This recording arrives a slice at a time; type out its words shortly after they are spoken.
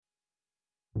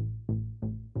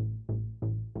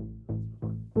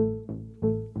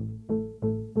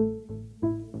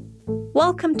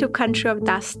Welcome to Country of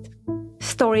Dust,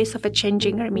 Stories of a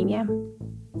Changing Armenia.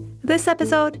 This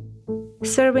episode,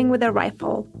 Serving with a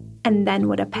Rifle and Then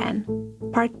with a Pen,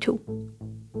 Part 2.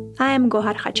 I am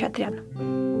Gohar Khachatryan.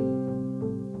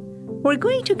 We're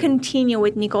going to continue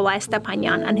with Nicolae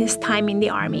Stepanyan and his time in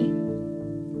the army.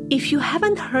 If you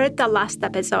haven't heard the last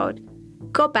episode,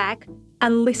 go back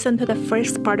and listen to the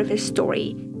first part of his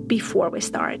story before we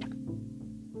start.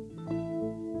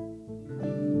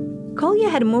 Kolya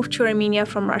had moved to Armenia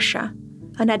from Russia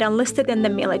and had enlisted in the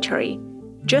military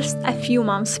just a few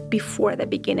months before the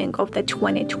beginning of the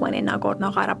 2020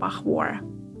 Nagorno-Karabakh war.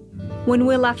 When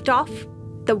we left off,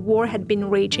 the war had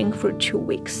been raging for 2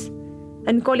 weeks,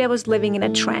 and Kolya was living in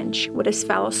a trench with his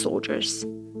fellow soldiers,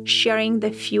 sharing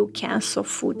the few cans of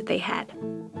food they had.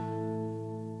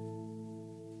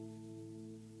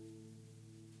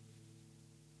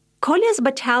 Kolya's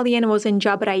battalion was in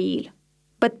Jabrayil,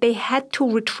 but they had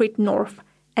to retreat north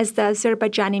as the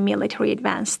Azerbaijani military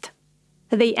advanced.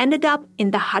 They ended up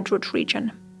in the Hadrut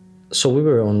region. So we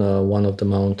were on one of the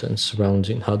mountains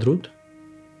surrounding Hadrut.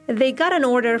 They got an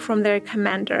order from their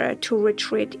commander to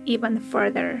retreat even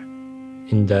further.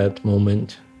 In that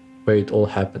moment where it all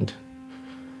happened,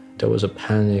 there was a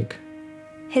panic.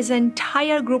 His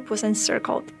entire group was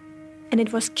encircled, and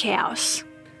it was chaos.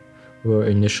 We were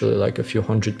initially like a few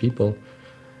hundred people,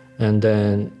 and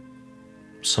then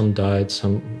some died,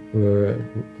 some were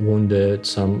wounded,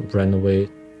 some ran away.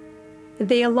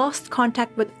 They lost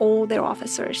contact with all their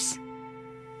officers.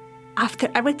 After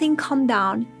everything calmed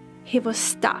down, he was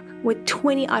stuck with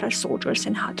 20 other soldiers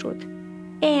in Hadrut,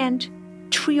 and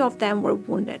 3 of them were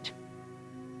wounded.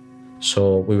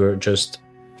 So we were just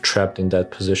trapped in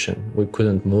that position. We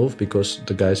couldn't move because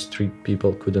the guys, 3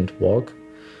 people, couldn't walk.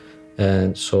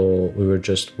 And so we were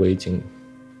just waiting.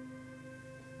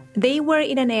 They were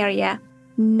in an area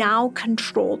now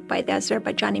controlled by the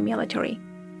Azerbaijani military.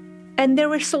 And there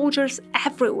were soldiers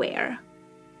everywhere.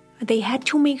 They had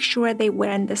to make sure they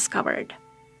weren't discovered.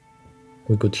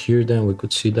 We could hear them, we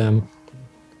could see them,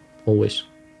 always.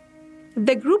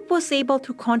 The group was able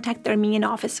to contact Armenian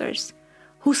officers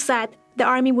who said the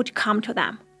army would come to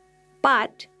them,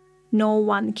 but no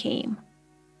one came.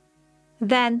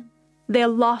 Then they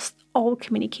lost all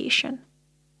communication,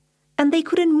 and they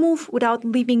couldn't move without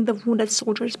leaving the wounded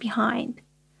soldiers behind.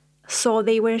 So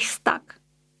they were stuck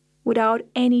without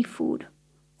any food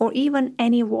or even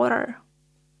any water.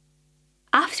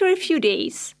 After a few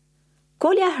days,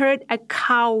 Kolya heard a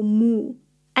cow moo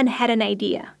and had an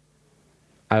idea.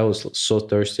 I was so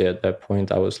thirsty at that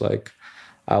point. I was like,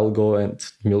 I'll go and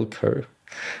milk her.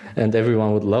 And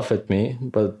everyone would laugh at me.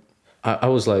 But I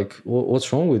was like,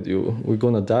 what's wrong with you? We're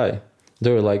going to die.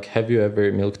 They were like, have you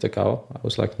ever milked a cow? I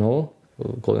was like, no,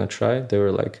 we're going to try. They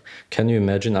were like, can you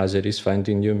imagine Azeris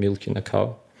finding you milking a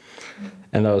cow?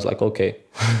 And I was like, okay,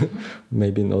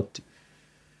 maybe not.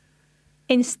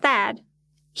 Instead,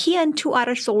 he and 2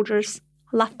 other soldiers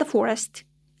left the forest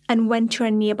and went to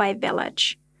a nearby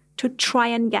village to try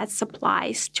and get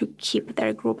supplies to keep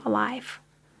their group alive.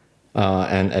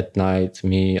 And at night,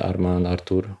 me, Arman,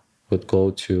 Artur would go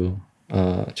to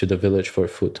the village for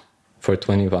food for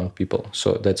 21 people.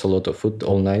 So that's a lot of food.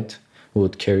 All night, we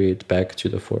would carry it back to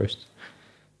the forest.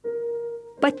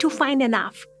 But to find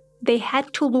enough, they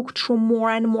had to look through more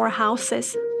and more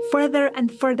houses, further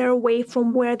and further away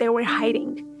from where they were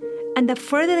hiding. And the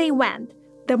further they went,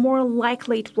 the more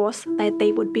likely it was that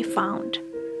they would be found.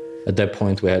 At that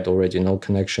point, we had already no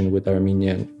connection with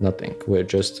Armenia, nothing. We're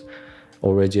just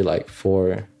already like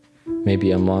for maybe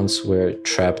a month, we're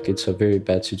trapped. It's a very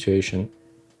bad situation.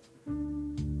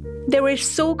 They were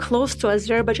so close to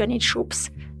Azerbaijani troops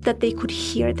that they could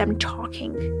hear them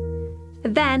talking.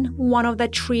 Then one of the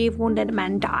 3 wounded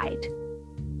men died.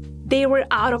 They were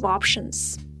out of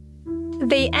options.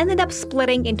 They ended up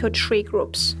splitting into 3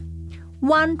 groups.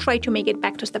 One tried to make it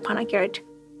back to Stepanakert.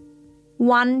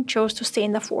 One chose to stay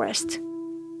in the forest.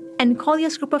 And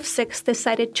Kolya's group of 6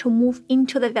 decided to move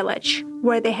into the village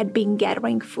where they had been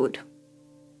gathering food.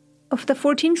 Of the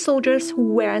 14 soldiers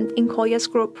who weren't in Kolya's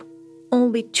group,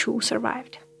 only 2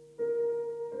 survived.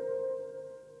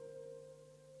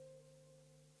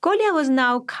 Kolya was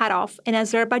now cut off in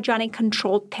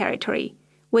Azerbaijani-controlled territory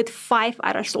with 5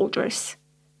 other soldiers: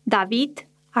 David,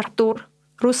 Artur,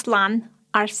 Ruslan,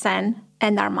 Arsen,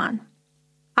 and Arman.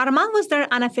 Arman was their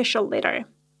unofficial leader.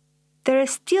 They're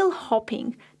still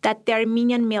hoping that the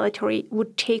Armenian military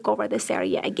would take over this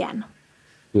area again.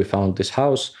 We found this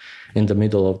house in the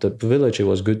middle of the village. It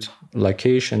was good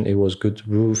location. It was good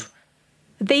roof.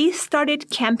 They started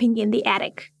camping in the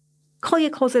attic. Kolya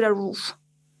calls it a roof.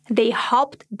 They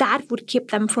hoped that would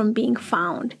keep them from being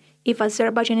found if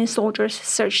Azerbaijani soldiers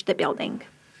searched the building.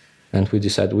 And we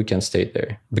decided we can stay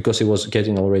there because it was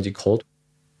getting already cold.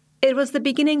 It was the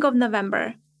beginning of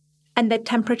November, and the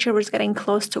temperature was getting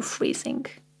close to freezing.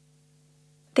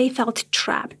 They felt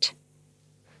trapped.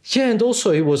 Yeah, and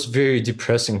also it was very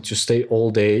depressing to stay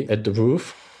all day at the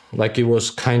roof. Like it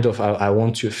was kind of, I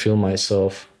want to feel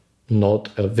myself not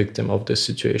a victim of this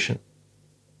situation.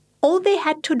 All they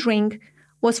had to drink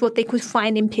was what they could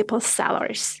find in people's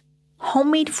cellars: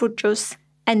 homemade fruit juice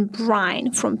and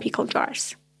brine from pickle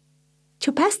jars.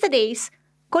 To pass the days,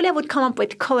 Kolya would come up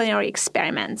with culinary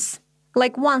experiments,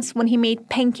 like once when he made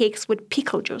pancakes with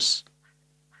pickle juice.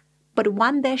 But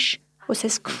one dish was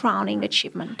his crowning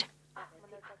achievement.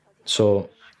 So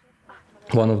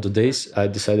one of the days, I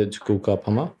decided to cook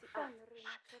rapama.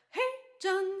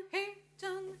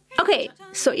 Okay,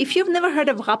 so if you've never heard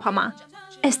of rapama,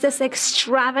 it's this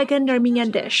extravagant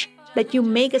Armenian dish that you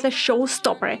make as a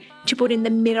showstopper to put in the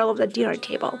middle of the dinner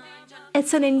table.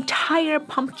 It's an entire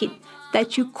pumpkin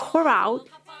that you core out,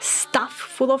 stuff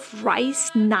full of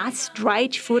rice, nuts,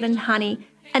 dried fruit, and honey,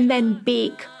 and then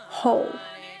bake whole.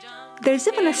 There's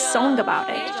even a song about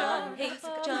it.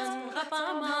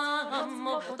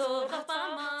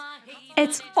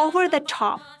 It's over the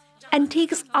top and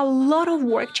takes a lot of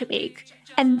work to make.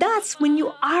 And that's when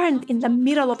you aren't in the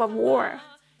middle of a war.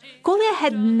 Kolya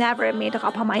had never made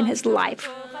rapama in his life.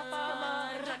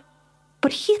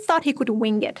 But he thought he could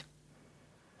wing it.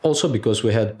 Also because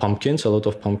we had pumpkins, a lot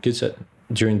of pumpkins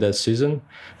during that season,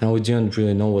 and we didn't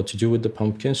really know what to do with the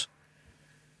pumpkins.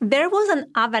 There was an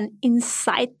oven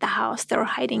inside the house they were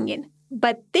hiding in,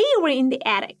 but they were in the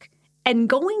attic. And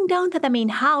going down to the main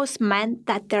house meant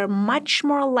that they're much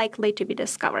more likely to be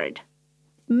discovered.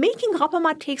 Making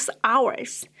rapama takes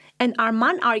hours, and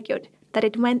Arman argued that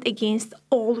it went against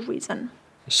all reason.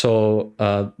 So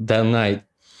that night,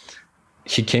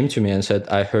 he came to me and said,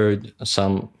 I heard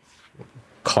some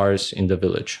cars in the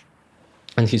village.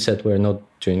 And he said, we're not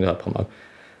doing rapama.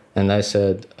 And I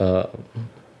said,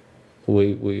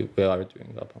 we are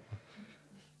doing rapama.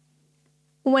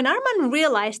 When Arman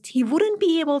realized he wouldn't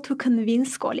be able to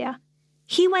convince Kolya,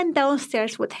 he went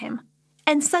downstairs with him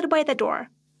and sat by the door,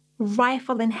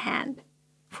 rifle in hand,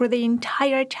 for the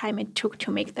entire time it took to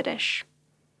make the dish.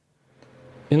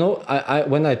 You know, I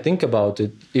when I think about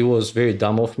it, it was very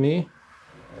dumb of me.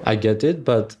 I get it,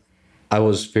 but I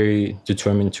was very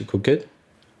determined to cook it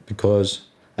because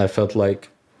I felt like,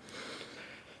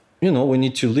 we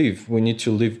need to live. We need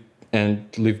to live and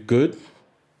live good.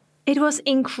 It was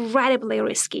incredibly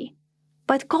risky,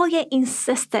 but Kolya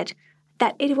insisted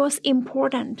that it was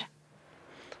important.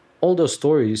 All those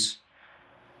stories,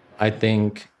 I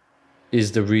think,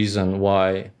 is the reason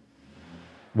why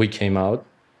we came out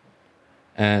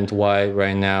and why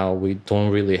right now we don't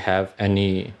really have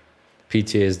any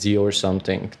PTSD or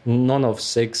something. None of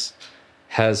 6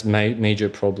 has major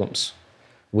problems.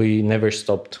 We never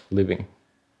stopped living.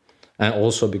 And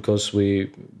also because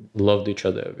we loved each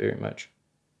other very much.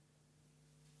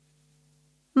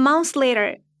 Months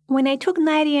later, when I took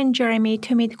Nairi and Jeremy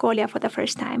to meet Kolya for the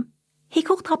first time, he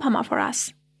cooked rapama for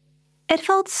us. It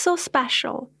felt so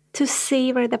special to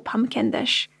savor the pumpkin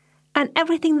dish and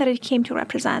everything that it came to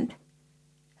represent.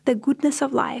 The goodness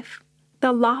of life,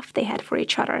 the love they had for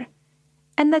each other,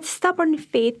 and that stubborn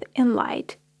faith in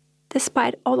light,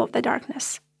 despite all of the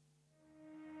darkness.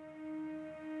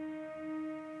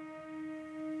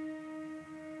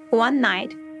 One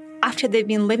night, after they'd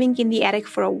been living in the attic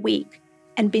for a week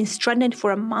and been stranded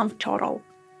for a month total,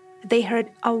 they heard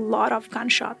a lot of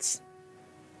gunshots.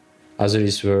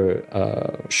 Azeris were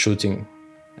shooting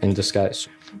in the skies,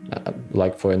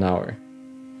 like for an hour.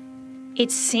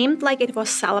 It seemed like it was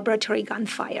celebratory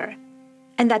gunfire,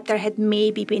 and that there had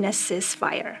maybe been a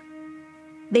ceasefire.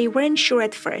 They weren't sure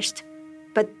at first,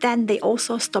 but then they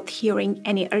also stopped hearing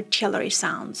any artillery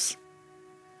sounds.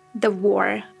 The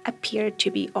war appeared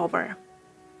to be over.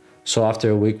 So after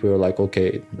a week, we were like,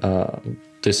 okay,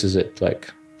 this is it.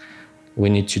 Like, we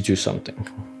need to do something.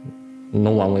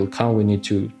 No one will come. We need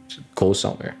to go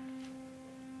somewhere.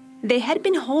 They had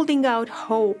been holding out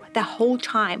hope the whole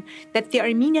time that the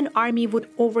Armenian army would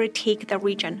overtake the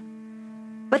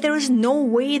region. But there was no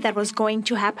way that was going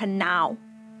to happen now.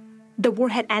 The war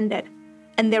had ended,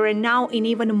 and they were now in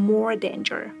even more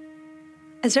danger.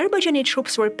 Azerbaijani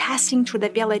troops were passing through the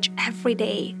village every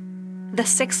day. The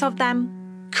 6 of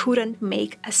them couldn't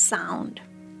make a sound.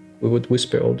 We would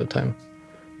whisper all the time.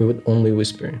 We would only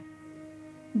whisper.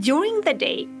 During the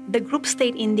day, the group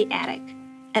stayed in the attic,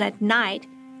 and at night,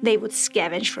 they would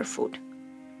scavenge for food.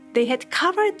 They had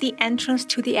covered the entrance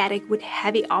to the attic with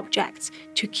heavy objects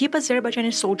to keep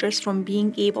Azerbaijani soldiers from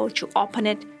being able to open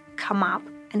it, come up,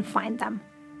 and find them.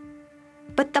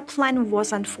 But the plan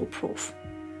wasn't foolproof.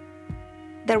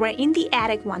 They were in the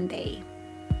attic one day.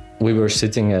 We were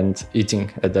sitting and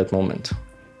eating at that moment.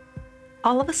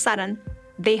 All of a sudden,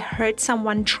 they heard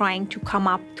someone trying to come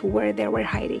up to where they were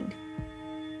hiding.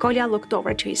 Kolya looked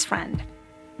over to his friend.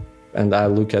 And I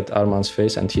look at Arman's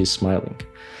face and he's smiling.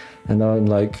 And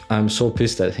I'm so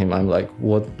pissed at him. I'm like,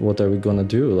 what are we gonna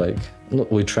do? Like, no,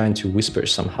 we're trying to whisper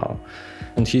somehow.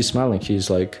 And he's smiling. He's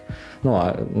like,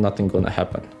 no, nothing gonna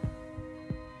happen.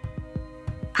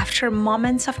 After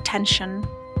moments of tension,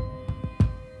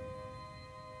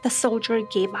 the soldier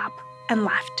gave up and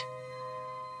left.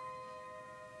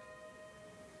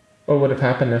 What would have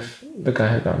happened if the guy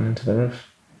had gotten into the roof?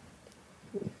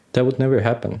 That would never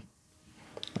happen.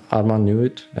 Arman knew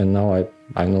it, and now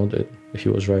I know that he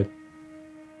was right.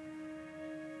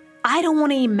 I don't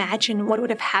want to imagine what would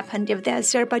have happened if the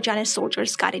Azerbaijani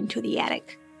soldiers got into the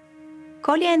attic.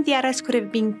 Kolya and the others could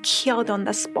have been killed on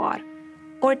the spot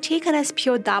or taken as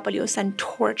POWs and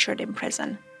tortured in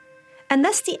prison. And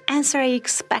that's the answer I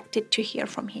expected to hear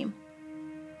from him.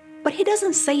 But he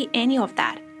doesn't say any of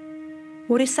that.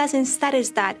 What he says instead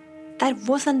is that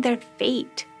wasn't their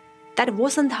fate. That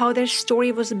wasn't how their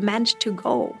story was meant to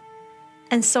go.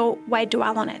 And so why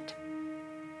dwell on it?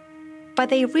 But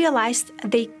they realized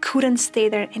they couldn't stay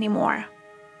there anymore.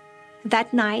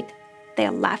 That night, they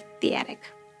left the attic.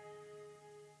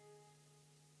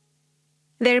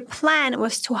 Their plan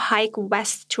was to hike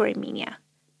west to Armenia,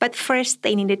 but first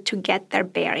they needed to get their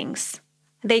bearings.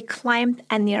 They climbed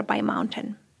a nearby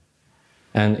mountain.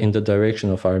 And in the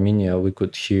direction of Armenia, we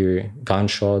could hear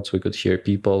gunshots, we could hear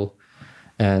people.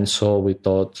 And so we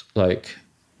thought, like,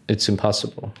 it's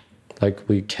impossible. Like,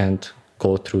 we can't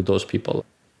go through those people.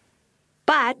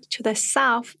 But to the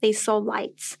south, they saw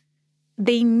lights.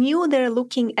 They knew they're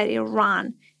looking at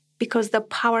Iran because the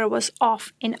power was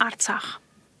off in Artsakh.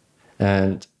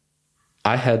 And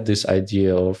I had this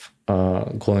idea of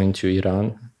going to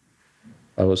Iran.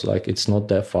 I was like, it's not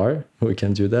that far. We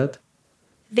can do that.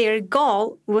 Their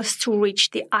goal was to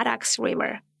reach the Arax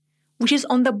River, which is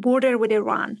on the border with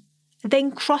Iran,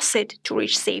 then cross it to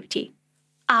reach safety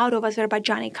out of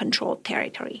Azerbaijani-controlled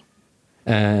territory.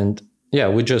 And yeah,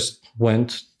 we just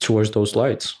went towards those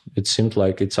lights. It seemed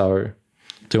like it's the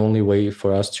only way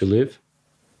for us to live.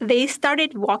 They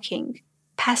started walking,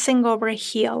 passing over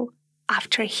hill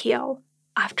after hill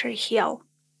after hill.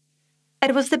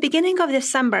 It was the beginning of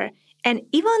December, and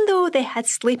even though they had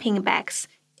sleeping bags,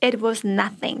 it was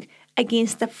nothing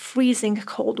against the freezing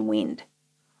cold wind.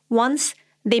 Once,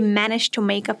 they managed to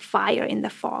make a fire in the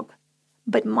fog,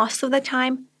 but most of the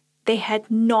time, they had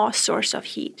no source of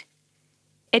heat.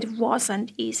 It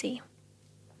wasn't easy.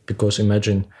 Because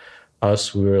imagine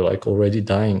us, we were like already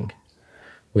dying.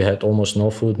 We had almost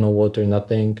no food, no water,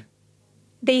 nothing.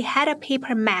 They had a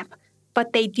paper map,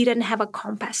 but they didn't have a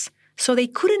compass, so they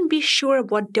couldn't be sure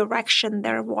what direction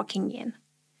they're walking in.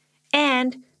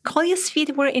 And Kolya's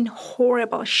feet were in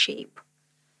horrible shape.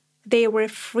 They were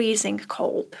freezing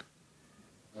cold.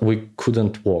 We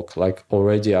couldn't walk, like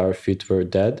already our feet were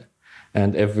dead,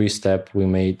 and every step we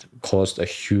made caused a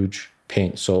huge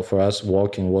pain. So for us,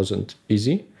 walking wasn't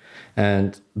easy,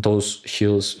 and those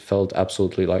hills felt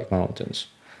absolutely like mountains.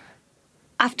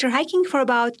 After hiking for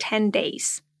about 10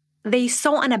 days, they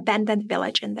saw an abandoned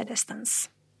village in the distance.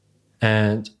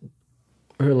 And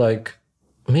we're like,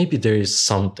 maybe there is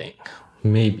something,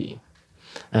 maybe.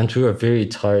 And we were very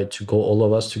tired to go all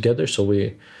of us together, so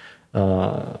we,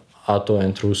 Otto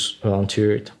and Rus,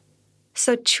 volunteered.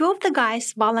 So 2 of the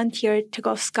guys volunteered to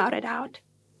go scout it out.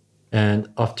 And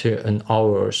after an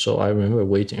hour or so, I remember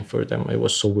waiting for them. It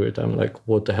was so weird. I'm like,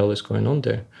 what the hell is going on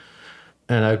there?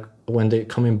 And when they're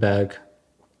coming back,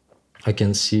 I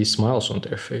can see smiles on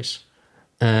their face.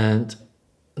 And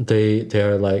they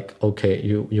are like, okay,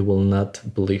 you will not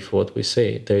believe what we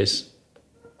say. There's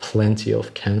plenty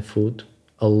of canned food,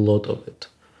 a lot of it,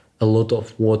 a lot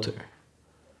of water.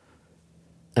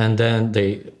 And then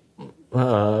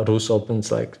Rus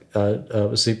opens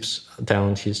zips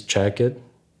down his jacket,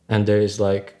 and there is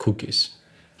like cookies.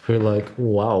 We're like,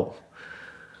 wow,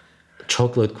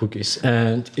 chocolate cookies.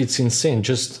 And it's insane.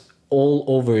 Just all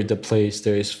over the place,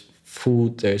 there is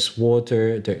food, there's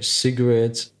water, there's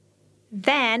cigarettes.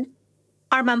 Then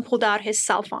Arman pulled out his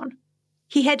cell phone.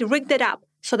 He had rigged it up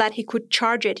so that he could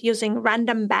charge it using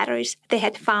random batteries they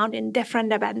had found in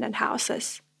different abandoned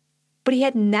houses. But he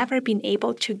had never been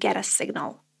able to get a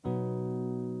signal.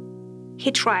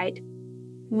 He tried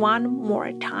one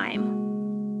more time.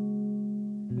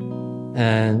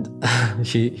 And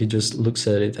he just looks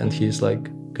at it and he's like,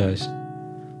 guys,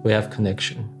 we have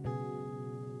connection.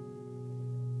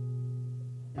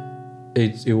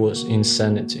 It was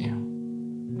insanity.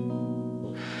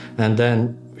 And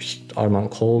then Arman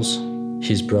calls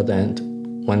his brother.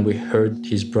 And when we heard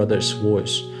his brother's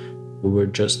voice, we were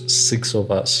just 6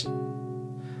 of us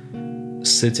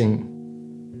sitting,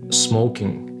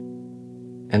 smoking,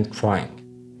 and crying.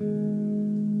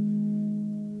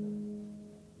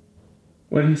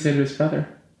 What did he say to his brother?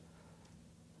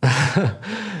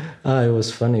 It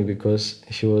was funny because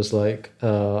he was like,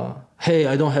 hey,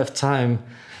 I don't have time.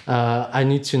 I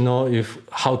need to know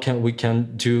how we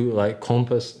can do like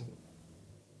compass.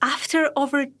 After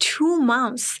over 2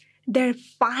 months, they're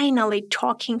finally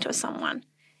talking to someone.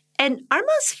 And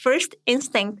Arman's first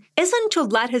instinct isn't to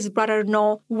let his brother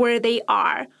know where they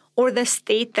are or the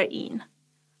state they're in.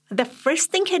 The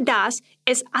first thing he does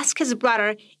is ask his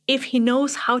brother if he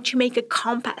knows how to make a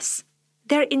compass.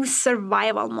 They're in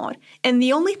survival mode, and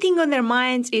the only thing on their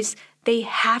minds is they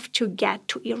have to get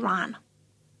to Iran.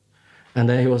 And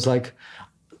then he was like,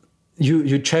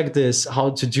 you check this, how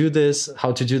to do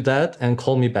that, and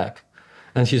call me back.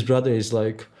 And his brother is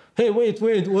like, hey, wait,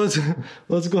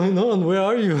 what's going on? Where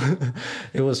are you?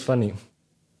 It was funny.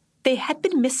 They had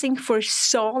been missing for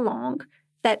so long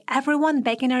that everyone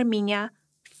back in Armenia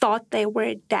thought they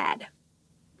were dead.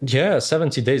 Yeah,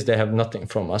 70 days they have nothing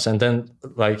from us. And then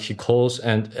like he calls,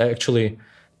 and actually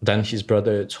then his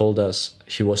brother told us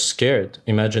he was scared.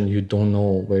 Imagine you don't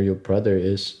know where your brother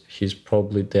is. He's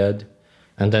probably dead.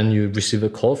 And then you receive a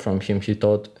call from him. He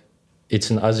thought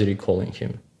it's an Azeri calling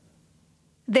him.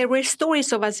 There were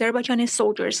stories of Azerbaijani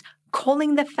soldiers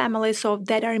calling the families of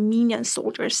dead Armenian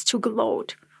soldiers to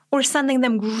gloat or sending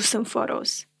them gruesome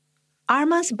photos.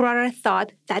 Arman's brother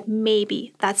thought that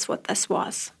maybe that's what this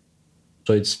was.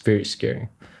 So it's very scary.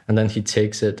 And then he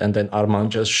takes it, and then Arman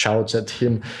just shouts at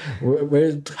him,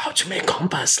 how to make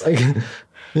compass? Like,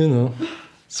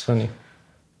 it's funny.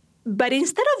 But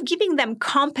instead of giving them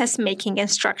compass-making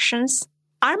instructions,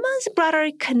 Arman's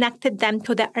brother connected them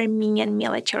to the Armenian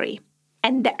military.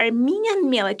 And the Armenian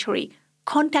military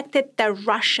contacted the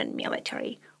Russian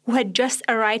military, who had just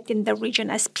arrived in the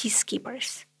region as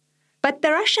peacekeepers. But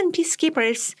the Russian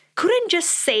peacekeepers couldn't just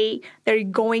say they're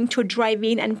going to drive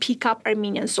in and pick up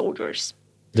Armenian soldiers.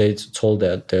 They told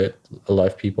that they're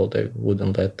alive people, they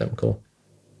wouldn't let them go.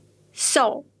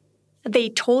 So they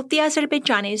told the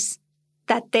Azerbaijanis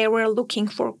that they were looking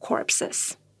for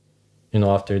corpses.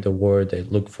 After the war, they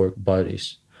looked for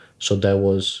bodies. So that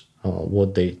was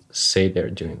what they say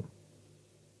they're doing.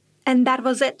 And that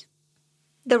was it.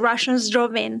 The Russians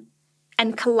drove in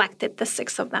and collected the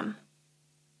 6 of them.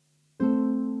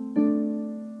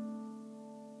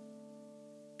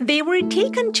 They were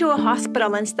taken to a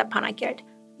hospital in Stepanakert,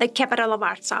 the capital of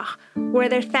Artsakh, where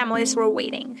their families were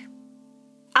waiting.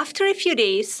 After a few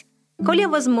days, Kolya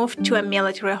was moved to a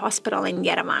military hospital in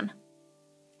Yerevan.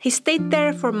 He stayed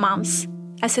there for months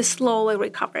as he slowly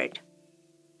recovered.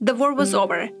 The war was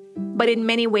over, but in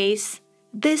many ways,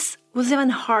 this was even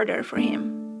harder for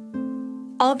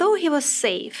him. Although he was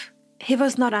safe, he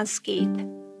was not unscathed.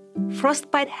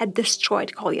 Frostbite had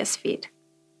destroyed Kolya's feet.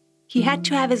 He had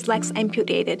to have his legs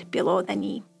amputated below the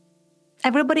knee.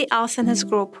 Everybody else in his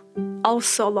group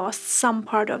also lost some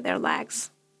part of their legs.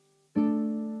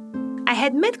 I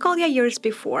had met Kolya years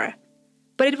before,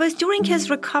 but it was during his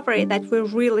recovery that we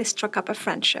really struck up a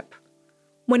friendship.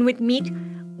 When we'd meet,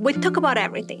 we'd talk about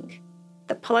everything: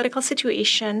 the political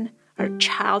situation, our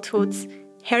childhoods,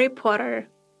 Harry Potter.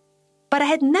 But I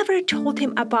had never told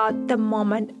him about the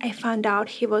moment I found out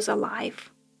he was alive.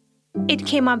 It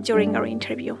came up during our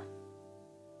interview.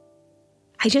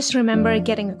 I just remember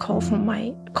getting a call from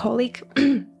my colleague,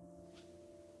 and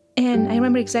I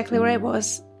remember exactly where I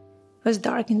was. It was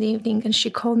dark in the evening, and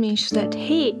she called me and she said,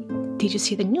 "Hey, did you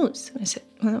see the news?" And I said,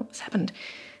 "Well, what's happened?"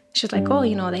 She was like, "Oh,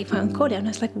 they found Kolya." And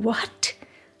I was like, "What?"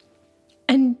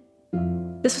 And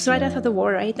this was right after the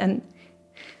war, right? And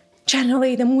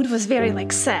generally the mood was very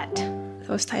sad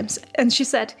those times. And she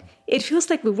said, "It feels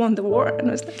like we won the war." And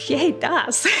I was like, "Yeah, it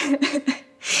does."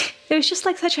 It was just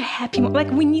such a happy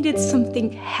moment. We needed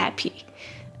something happy.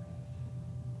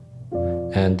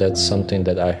 And that's something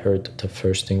that I heard the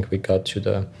first thing we got to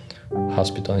the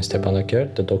hospital in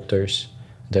Stepanakert. The doctors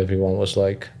and everyone was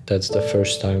like, that's the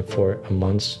first time for a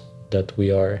month that we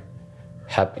are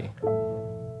happy.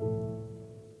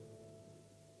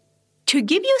 To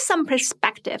give you some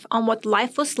perspective on what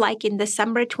life was like in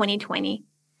December 2020,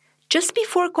 just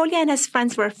before Kolya and his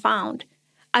friends were found,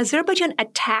 Azerbaijan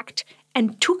attacked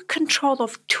and took control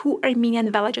of 2 Armenian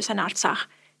villages in Artsakh,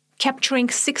 capturing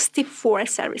 64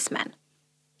 servicemen.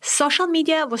 Social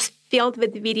media was filled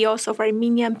with videos of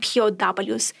Armenian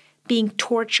POWs being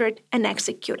tortured and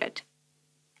executed.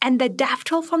 And the death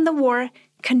toll from the war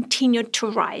continued to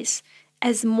rise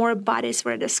as more bodies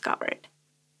were discovered.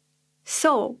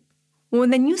 So, when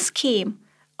the news came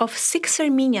of 6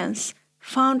 Armenians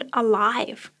found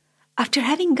alive after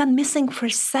having gone missing for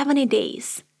 70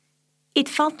 days. It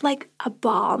felt like a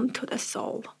balm to the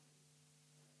soul.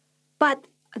 But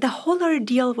the whole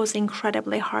ordeal was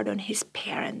incredibly hard on his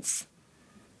parents.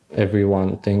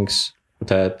 Everyone thinks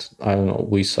that, I don't know,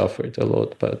 we suffered a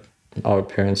lot, but our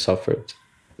parents suffered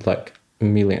like a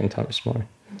million times more.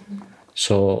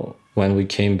 So when we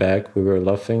came back, we were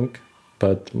laughing,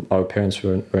 but our parents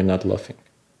were not laughing.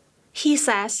 He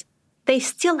says they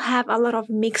still have a lot of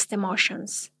mixed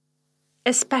emotions,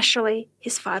 especially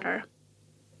his father.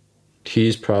 He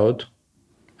is proud.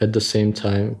 At the same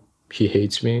time, he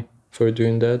hates me for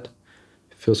doing that.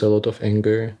 He feels a lot of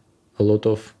anger, a lot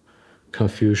of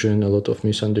confusion, a lot of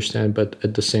misunderstanding, but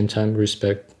at the same time,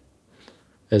 respect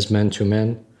as man to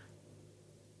man.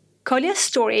 Kolya's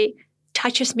story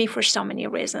touches me for so many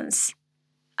reasons.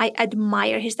 I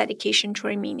admire his dedication to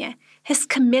Armenia, his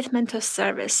commitment to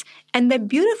service, and the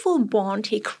beautiful bond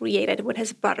he created with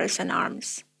his brothers in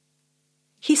arms.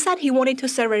 He said he wanted to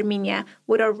serve Armenia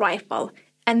with a rifle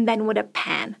and then with a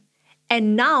pen.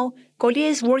 And now Kolya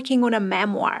is working on a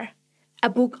memoir, a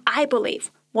book I believe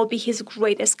will be his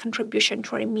greatest contribution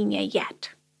to Armenia yet.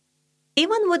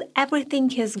 Even with everything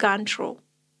he's gone through,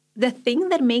 the thing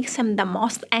that makes him the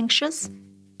most anxious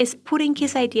is putting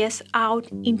his ideas out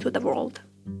into the world.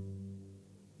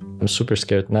 I'm super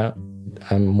scared now.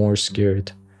 I'm more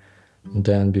scared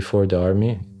than before the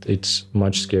army. It's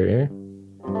much scarier.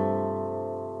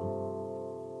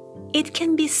 It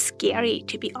can be scary,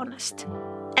 to be honest.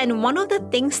 And one of the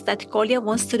things that Kolya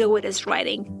wants to do with his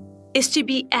writing is to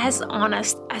be as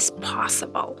honest as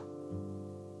possible.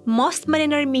 Most men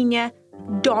in Armenia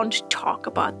don't talk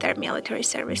about their military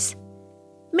service.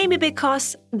 Maybe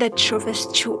because the truth is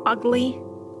too ugly,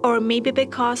 or maybe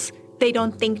because they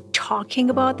don't think talking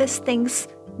about these things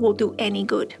will do any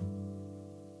good.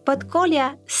 But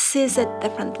Kolya sees it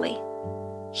differently.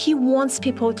 He wants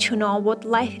people to know what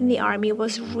life in the army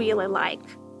was really like.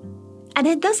 And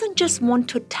he doesn't just want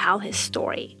to tell his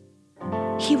story.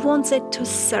 He wants it to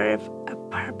serve a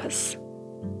purpose.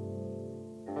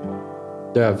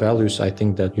 There are values I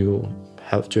think that you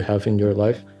have to have in your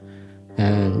life.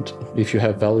 And if you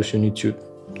have values, you need to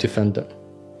defend them.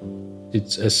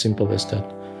 It's as simple as that.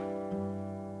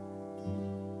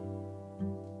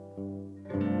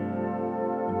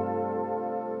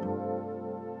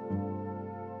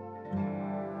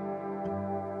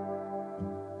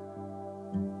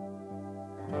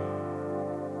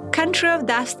 Country of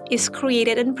Dust is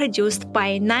created and produced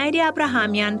by Nadia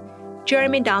Abrahamian,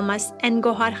 Jeremy Dalmas, and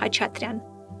Gohar Khachatryan,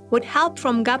 with help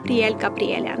from Gabriel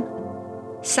Gabrielian.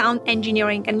 Sound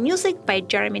engineering and music by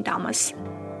Jeremy Dalmas.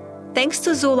 Thanks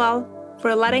to Zulal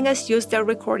for letting us use their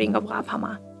recording of Ghav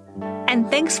Hama. And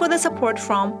thanks for the support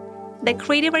from the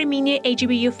Creative Armenia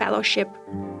AGBU Fellowship,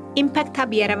 Impact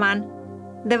Hub Yerevan,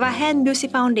 the Vahen Lucy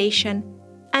Foundation,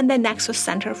 and the Nexus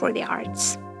Center for the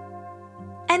Arts.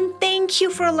 And thank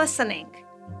you for listening.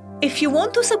 If you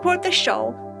want to support the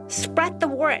show, spread the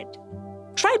word.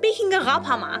 Try baking a Ghav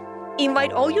Hama,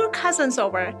 invite all your cousins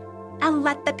over, and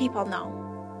let the people know.